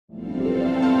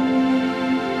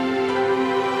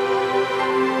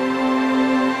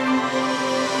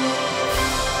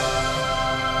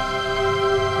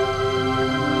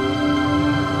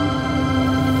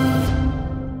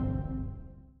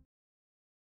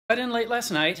Got in late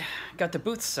last night, got the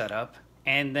booth set up,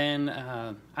 and then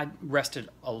I rested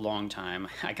a long time.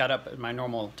 I got up at my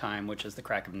normal time, which is the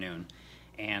crack of noon,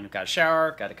 and got a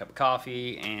shower, got a cup of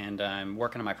coffee, and I'm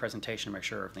working on my presentation to make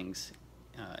sure everything's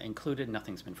included,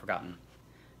 nothing's been forgotten.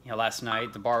 You know, last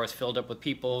night the bar was filled up with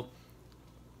people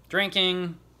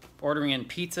drinking, ordering in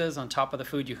pizzas on top of the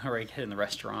food you already get in the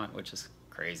restaurant, which is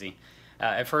crazy.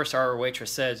 At first our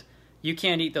waitress said, "You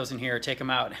can't eat those in here, take them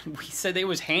out." We said it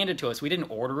was handed to us. We didn't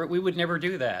order it. We would never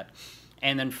do that.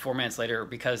 And then 4 minutes later,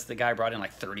 because the guy brought in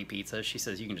like 30 pizzas, she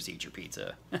says, "You can just eat your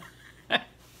pizza."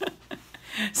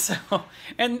 So,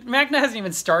 and Macna hasn't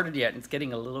even started yet, and it's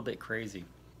getting a little bit crazy.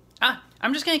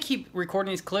 I'm just going to keep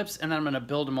recording these clips, and then I'm going to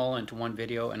build them all into one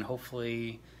video, and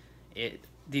hopefully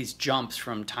these jumps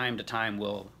from time to time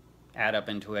will add up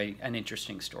into an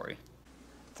interesting story.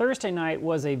 Thursday night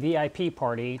was a VIP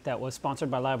party that was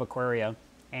sponsored by Live Aquaria,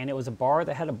 and it was a bar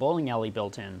that had a bowling alley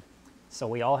built in. So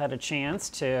we all had a chance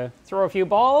to throw a few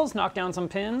balls, knock down some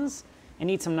pins,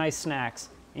 and eat some nice snacks,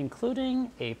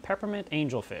 including a peppermint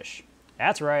angelfish.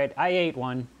 That's right, I ate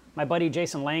one. My buddy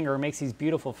Jason Langer makes these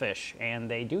beautiful fish,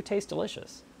 and they do taste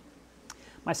delicious.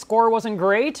 My score wasn't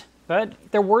great, but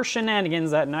there were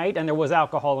shenanigans that night, and there was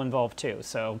alcohol involved too,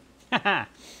 so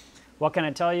what can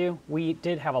I tell you? We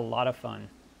did have a lot of fun.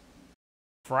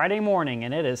 Friday morning,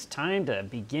 and it is time to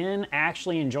begin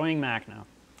actually enjoying Macna.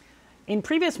 In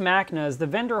previous Macnas, the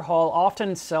vendor hall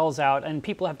often sells out and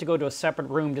people have to go to a separate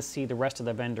room to see the rest of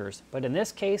the vendors. But in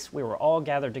this case, we were all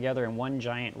gathered together in one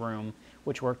giant room,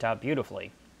 which worked out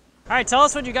beautifully. All right, tell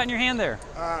us what you got in your hand there.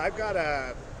 I've got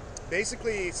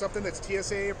basically something that's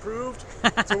TSA approved,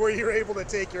 so where you're able to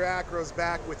take your acros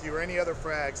back with you or any other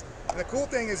frags. And the cool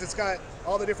thing is it's got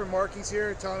all the different markings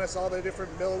here telling us all the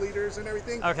different milliliters and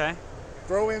everything. Okay.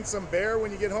 Throw in some bear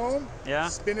when you get home. Yeah.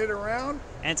 Spin it around.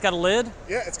 And it's got a lid?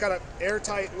 Yeah, it's got an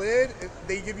airtight lid.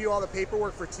 They give you all the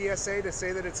paperwork for TSA to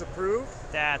say that it's approved.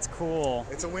 That's cool.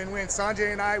 It's a win-win.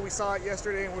 Sanjay and I, we saw it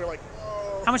yesterday and we were like,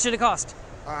 whoa. How much did it cost?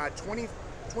 $23,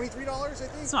 I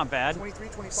think. It's not bad. 23,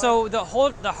 25. So the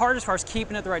hardest part is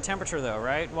keeping it at the right temperature though,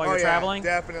 right? While you're traveling?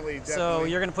 Definitely. So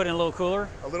you're going to put in a little cooler?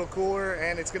 A little cooler,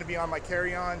 and it's going to be on my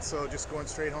carry-on, so just going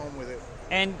straight home with it.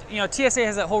 And you know, TSA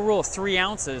has that whole rule of 3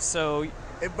 ounces, so...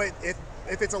 But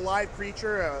if it's a live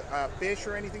creature, a fish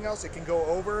or anything else, it can go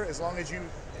over as long as you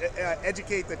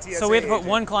educate the TSA. So we have to put agent.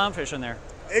 one clownfish in there.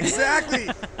 Exactly.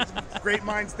 Great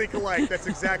minds think alike. That's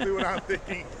exactly what I'm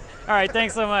thinking. All right,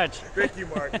 thanks so much. Thank you,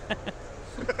 Mark.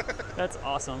 That's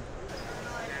awesome.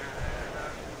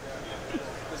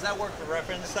 Does that work for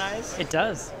reference size? It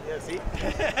does. Yeah, see?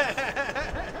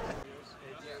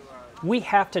 We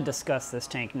have to discuss this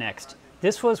tank next.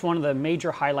 This was one of the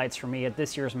major highlights for me at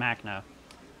this year's Macna.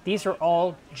 These are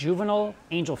all juvenile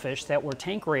angelfish that were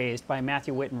tank raised by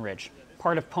Matthew Wittenrich,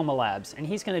 part of Poma Labs, and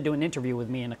he's going to do an interview with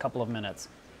me in a couple of minutes.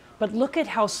 But look at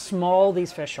how small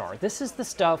these fish are. This is the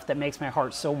stuff that makes my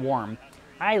heart so warm.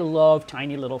 I love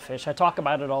tiny little fish. I talk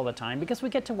about it all the time because we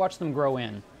get to watch them grow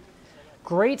in.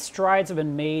 Great strides have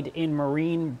been made in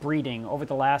marine breeding over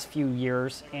the last few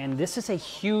years, and this is a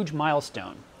huge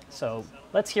milestone. So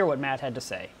let's hear what Matt had to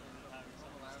say.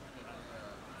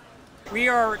 We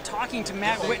are talking to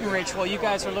Matt Wittenrich while you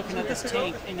guys are looking at this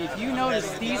tank, and if you notice,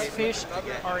 these fish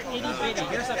are itty bitty.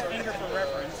 Here's a finger for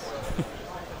reference.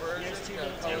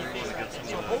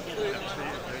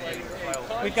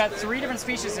 We've got 3 different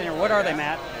species in here. What are they,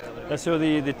 Matt? So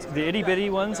the itty bitty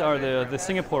ones are the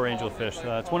Singapore angelfish.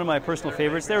 It's one of my personal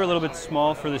favorites. They were a little bit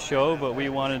small for the show, but we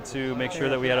wanted to make sure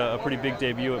that we had a pretty big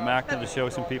debut at Macna to show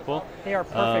some people. They are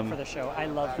perfect for the show. I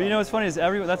love them. But you know what's funny is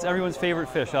that's everyone's favorite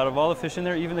fish. Out of all the fish in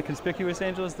there, even the conspicuous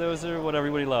angels, those are what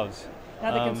everybody loves.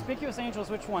 Now the conspicuous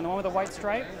angels, which one? The one with the white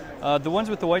stripe? The ones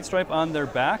with the white stripe on their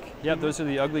back. Yep, those are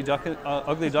the ugly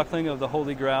duckling of the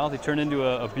Holy Grail. They turn into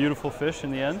a beautiful fish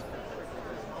in the end.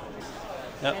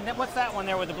 Yep. And then what's that one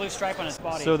there with the blue stripe on its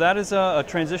body? So that is a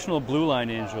transitional blue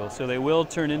line angel. So they will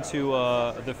turn into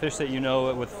the fish that you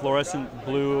know with fluorescent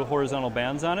blue horizontal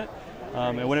bands on it.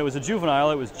 And when it was a juvenile,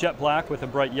 it was jet black with a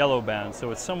bright yellow band. So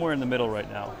it's somewhere in the middle right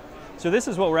now. So this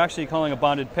is what we're actually calling a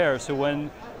bonded pair. So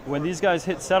when these guys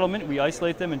hit settlement, we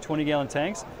isolate them in 20-gallon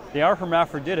tanks. They are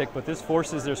hermaphroditic, but this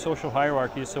forces their social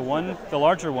hierarchy. So the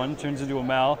larger one turns into a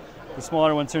male, the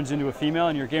smaller one turns into a female,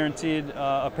 and you're guaranteed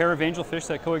a pair of angelfish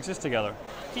that coexist together.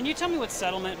 Can you tell me what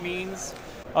settlement means?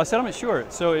 Settlement, sure.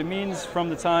 So it means from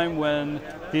the time when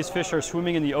these fish are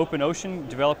swimming in the open ocean,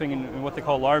 developing in what they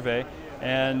call larvae,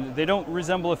 and they don't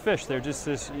resemble a fish. They're just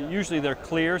usually they're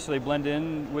clear, so they blend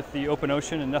in with the open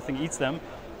ocean and nothing eats them,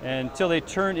 until they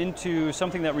turn into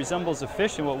something that resembles a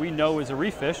fish and what we know is a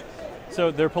reef fish. So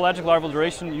their pelagic larval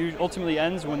duration ultimately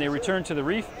ends when they return to the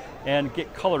reef, and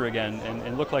get color again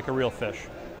and look like a real fish.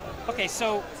 Okay,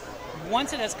 so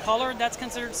once it has color, that's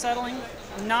considered settling?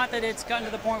 Not that it's gotten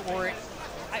to the point where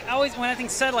I always, when I think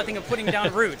settle, I think of putting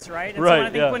down roots, right? And Right, so when I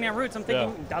think yeah. of putting down roots, I'm thinking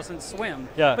it doesn't swim.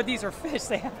 Yeah. But these are fish,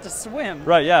 they have to swim.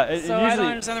 Right, yeah. So I don't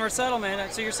understand the word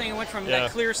settlement. So you're saying it went from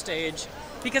that clear stage.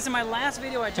 Because in my last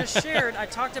video I just shared, I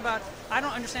talked about, I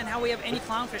don't understand how we have any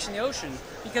clownfish in the ocean.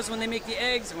 Because when they make the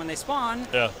eggs and when they spawn,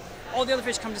 all the other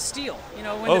fish come to steal. You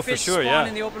know, when the fish spawn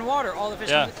in the open water, all the fish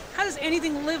come to, how does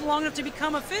anything live long enough to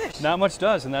become a fish? Not much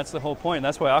does, and that's the whole point. And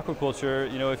that's why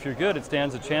aquaculture, you know, if you're good, it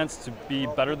stands a chance to be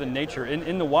better than nature.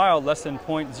 In the wild, less than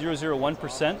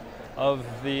 0.001% of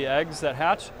the eggs that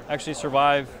hatch actually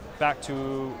survive back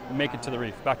to make it to the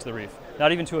reef, back to the reef.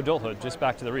 Not even to adulthood, just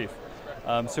back to the reef.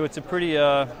 So it's a pretty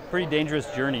dangerous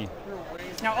journey.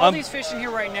 Now, all these fish in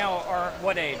here right now are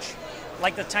what age?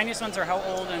 Like the tiniest ones are how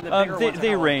old, and the bigger ones are they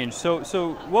how old? range.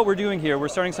 So what we're doing here, we're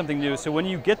starting something new. So when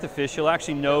you get the fish, you'll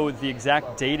actually know the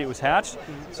exact date it was hatched.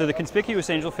 So the conspicuous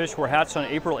angelfish were hatched on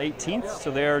April 18th,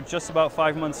 so they're just about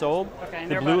 5 months old. Okay,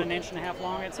 and they're about 1.5 inches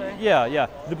long, I'd say? Yeah.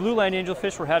 The blue line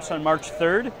angelfish were hatched on March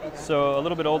 3rd, so a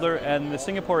little bit older, and the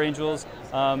Singapore angels,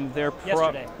 they're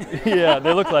yesterday. Yeah,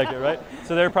 they look like it, right?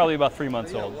 So they're probably about 3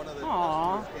 months old.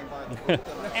 Aww.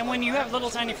 And when you have little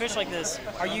tiny fish like this,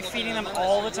 are you feeding them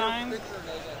all the time?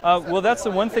 Well, that's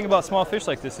the one thing about small fish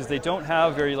like this is they don't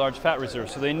have very large fat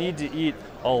reserves, so they need to eat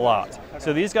a lot. Okay.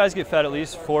 So these guys get fed at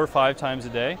least 4 or 5 times a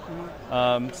day.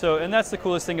 And that's the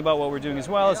coolest thing about what we're doing as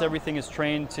well, is everything is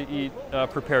trained to eat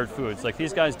prepared foods. Like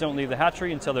these guys don't leave the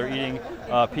hatchery until they're eating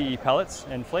PE pellets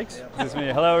and flakes.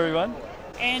 Hello, everyone.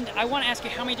 And I want to ask you,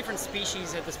 how many different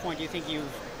species at this point do you think you've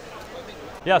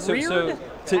I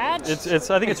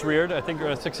think it's reared. I think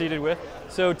succeeded with.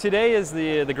 So today is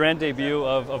the grand debut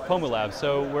of Poma Labs.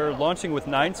 So we're launching with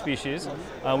 9 species.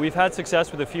 We've had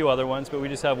success with a few other ones, but we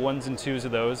just have 1s and 2s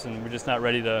of those, and we're just not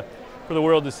ready for the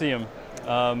world to see them.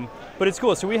 But it's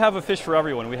cool. So we have a fish for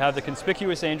everyone. We have the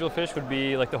conspicuous angelfish, would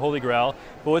be like the holy grail.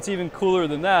 But what's even cooler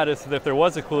than that is if there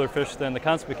was a cooler fish than the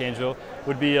conspic angel,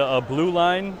 would be a blue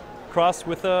line crossed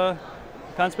with a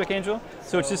conspic angel.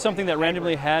 So it's just something that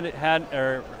randomly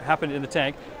happened in the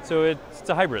tank. So it's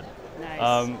a hybrid.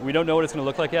 Nice. We don't know what it's going to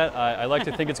look like yet. I like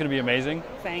to think it's going to be amazing.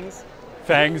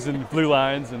 Fangs And blue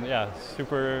lines, and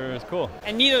super cool.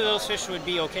 And neither of those fish would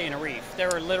be okay in a reef.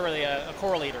 They're literally a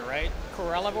coral eater, right?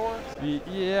 Corallivore?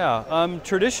 Yeah.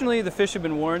 Traditionally, the fish have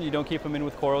been warned you don't keep them in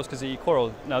with corals because they eat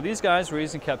coral. Now these guys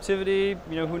raised in captivity,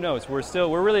 who knows?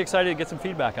 We're really excited to get some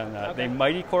feedback on that. Okay. They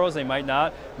might eat corals, they might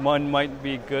not. One might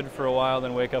be good for a while,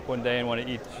 then wake up one day and want to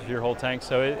eat your whole tank.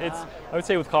 So I would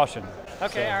say with caution.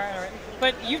 Okay, all right.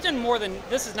 But you've done more than,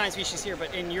 this is 9 species here,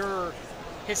 but in your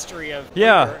history of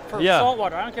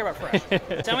saltwater. I don't care about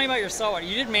fresh. Tell me about your saltwater.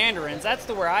 You did mandarins. That's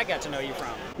where I got to know you from.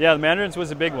 Yeah, the mandarins was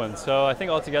a big one. So I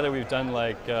think altogether we've done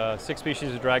like 6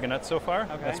 species of dragonets so far.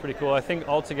 Okay. That's pretty cool. I think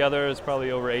altogether is probably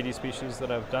over 80 species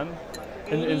that I've done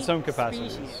in some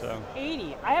capacity. So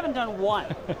 80. I haven't done one.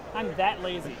 I'm that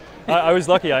lazy. I was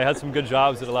lucky. I had some good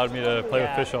jobs that allowed me to play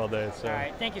with fish all day. So. All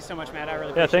right. Thank you so much, Matt. I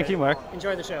really appreciate it. Thank you, Mark.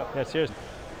 Enjoy the show. Yeah, cheers.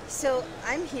 So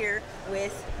I'm here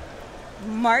with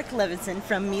Mark Levinson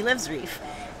from melevsreef,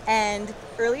 and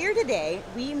earlier today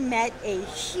we met a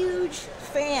huge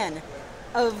fan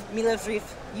of melevsreef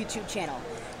YouTube channel,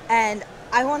 and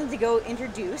I wanted to go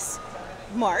introduce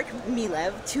Mark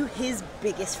Melev to his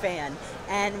biggest fan,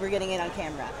 and we're getting it on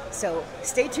camera. So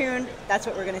stay tuned. That's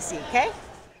what we're going to see. Okay?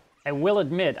 I will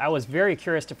admit I was very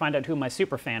curious to find out who my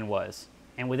super fan was,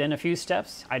 and within a few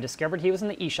steps I discovered he was in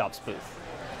the eShops booth.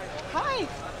 Hi.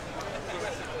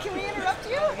 Can we interrupt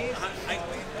you?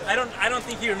 I don't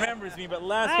think he remembers me, but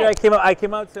last year I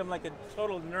came out to him like a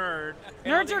total nerd.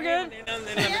 Nerds are good. And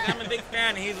I'm a big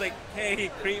fan. And he's like, "Hey,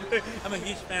 creep." I'm a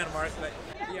huge fan, Mark. Like,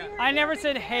 yeah. I never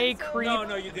said, "Hey, creep."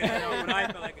 No, you didn't. No, but I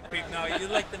felt like a creep. No, you're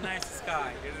like the nicest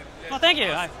guy. Well, thank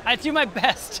you. I do my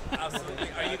best. Absolutely.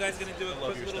 Are you guys gonna do a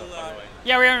quick little?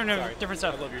 Yeah, we are doing different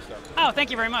stuff. I love your stuff. Oh, thank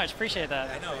you very much. Appreciate that.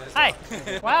 I know.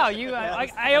 Hi. Wow, you.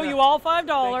 I owe you all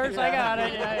 $5. I got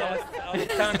it. Yeah. I was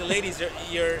telling the ladies,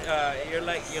 you're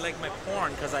like my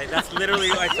porn, because that's literally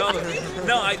what I told them.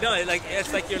 No, I know. Like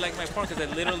it's like you're like my porn, because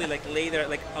I literally like lay there,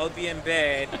 like I'll be in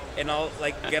bed and I'll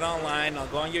like get online, I'll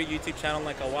go on your YouTube channel,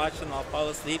 like I'll watch and I'll fall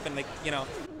asleep and like No,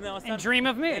 it's and not, dream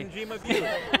of me. And dream of you.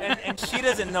 and she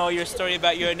doesn't know your story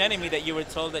about your anemone, that you were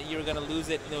told that you were going to lose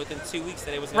it within 2 weeks,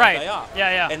 that it was going to die off.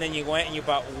 Yeah. And then you went and you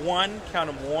bought one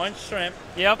shrimp.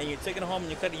 Yep. And you took it home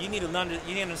and you cut it. You need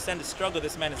to understand the struggle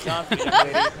this man has gone through.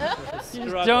 You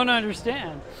just don't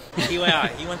understand. He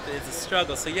went through, it's a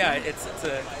struggle. So yeah, it's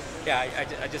a yeah,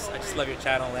 I just love your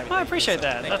channel and everything. I appreciate So,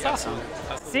 that. thank That's you. awesome.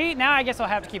 Absolutely. See, now I guess I'll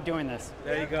have to keep doing this.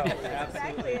 There you go.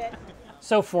 Exactly it.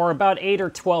 So for about 8 or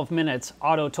 12 minutes,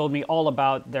 Otto told me all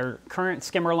about their current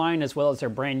skimmer line as well as their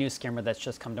brand new skimmer that's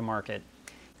just come to market.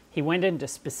 He went into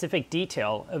specific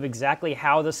detail of exactly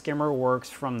how the skimmer works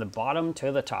from the bottom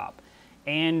to the top.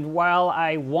 And while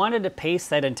I wanted to paste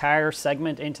that entire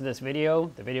segment into this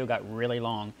video, the video got really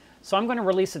long. So I'm going to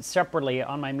release it separately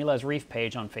on my melevsreef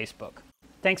page on Facebook.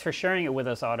 Thanks for sharing it with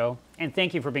us, Otto, and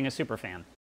thank you for being a super fan.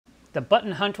 The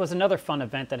button hunt was another fun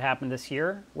event that happened this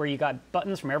year, where you got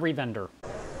buttons from every vendor.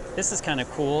 This is kind of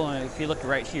cool. If you look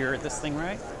right here at this thing,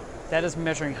 right? That is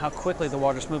measuring how quickly the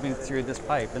water's moving through this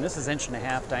pipe. And this is 1.5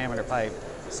 inch diameter pipe.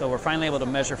 So we're finally able to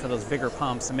measure for those bigger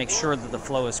pumps and make sure that the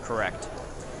flow is correct.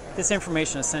 This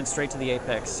information is sent straight to the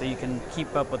apex, so you can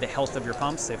keep up with the health of your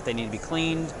pumps if they need to be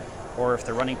cleaned, or if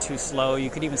they're running too slow. You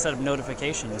could even set up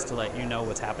notifications to let you know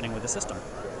what's happening with the system.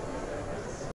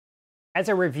 As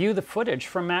I review the footage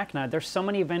from Macna, there's so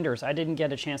many vendors I didn't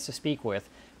get a chance to speak with,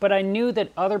 but I knew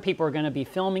that other people are going to be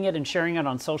filming it and sharing it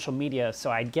on social media,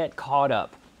 so I'd get caught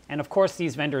up. And of course,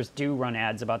 these vendors do run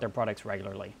ads about their products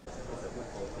regularly.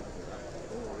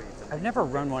 I've never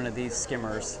run one of these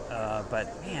skimmers,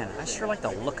 but man, I sure like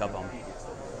the look of them.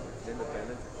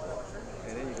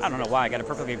 I don't know why, I got a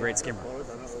perfectly great skimmer.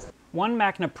 One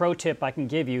Macna pro tip I can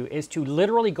give you is to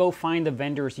literally go find the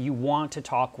vendors you want to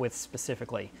talk with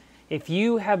specifically. If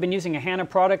you have been using a Hanna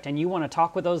product and you want to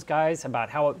talk with those guys about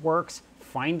how it works,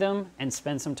 find them and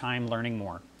spend some time learning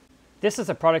more. This is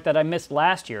a product that I missed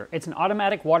last year. It's an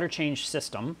automatic water change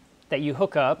system that you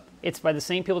hook up. It's by the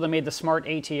same people that made the Smart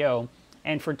ATO.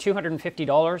 And for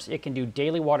 $250, it can do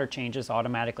daily water changes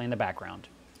automatically in the background.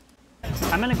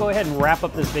 I'm going to go ahead and wrap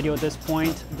up this video at this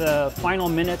point. The final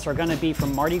minutes are going to be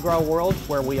from Mardi Gras World,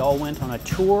 where we all went on a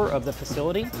tour of the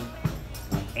facility.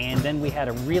 And then we had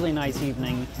a really nice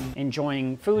evening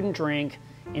enjoying food and drink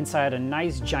inside a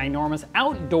nice, ginormous,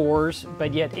 outdoors,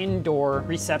 but yet indoor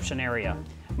reception area.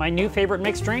 My new favorite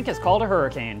mixed drink is called a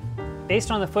Hurricane.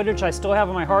 Based on the footage I still have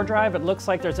on my hard drive, it looks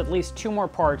like there's at least 2 more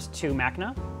parts to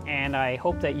Macna, and I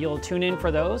hope that you'll tune in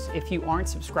for those. If you aren't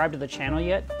subscribed to the channel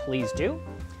yet, please do.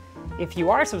 If you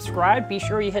are subscribed, be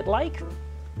sure you hit like.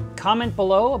 Comment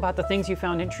below about the things you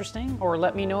found interesting, or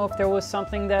let me know if there was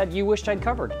something that you wished I'd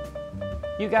covered.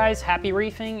 You guys, happy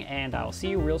reefing, and I'll see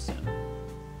you real soon.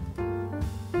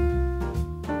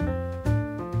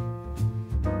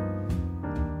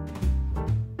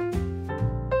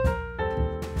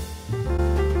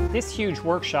 This huge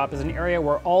workshop is an area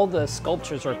where all the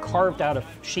sculptures are carved out of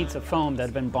sheets of foam that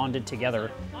have been bonded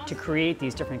together to create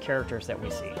these different characters that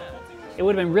we see. It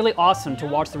would have been really awesome to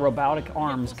watch the robotic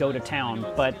arms go to town,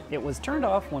 but it was turned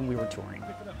off when we were touring.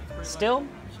 Still,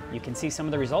 you can see some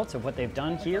of the results of what they've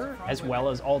done here, as well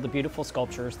as all the beautiful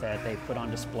sculptures that they put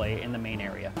on display in the main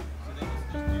area.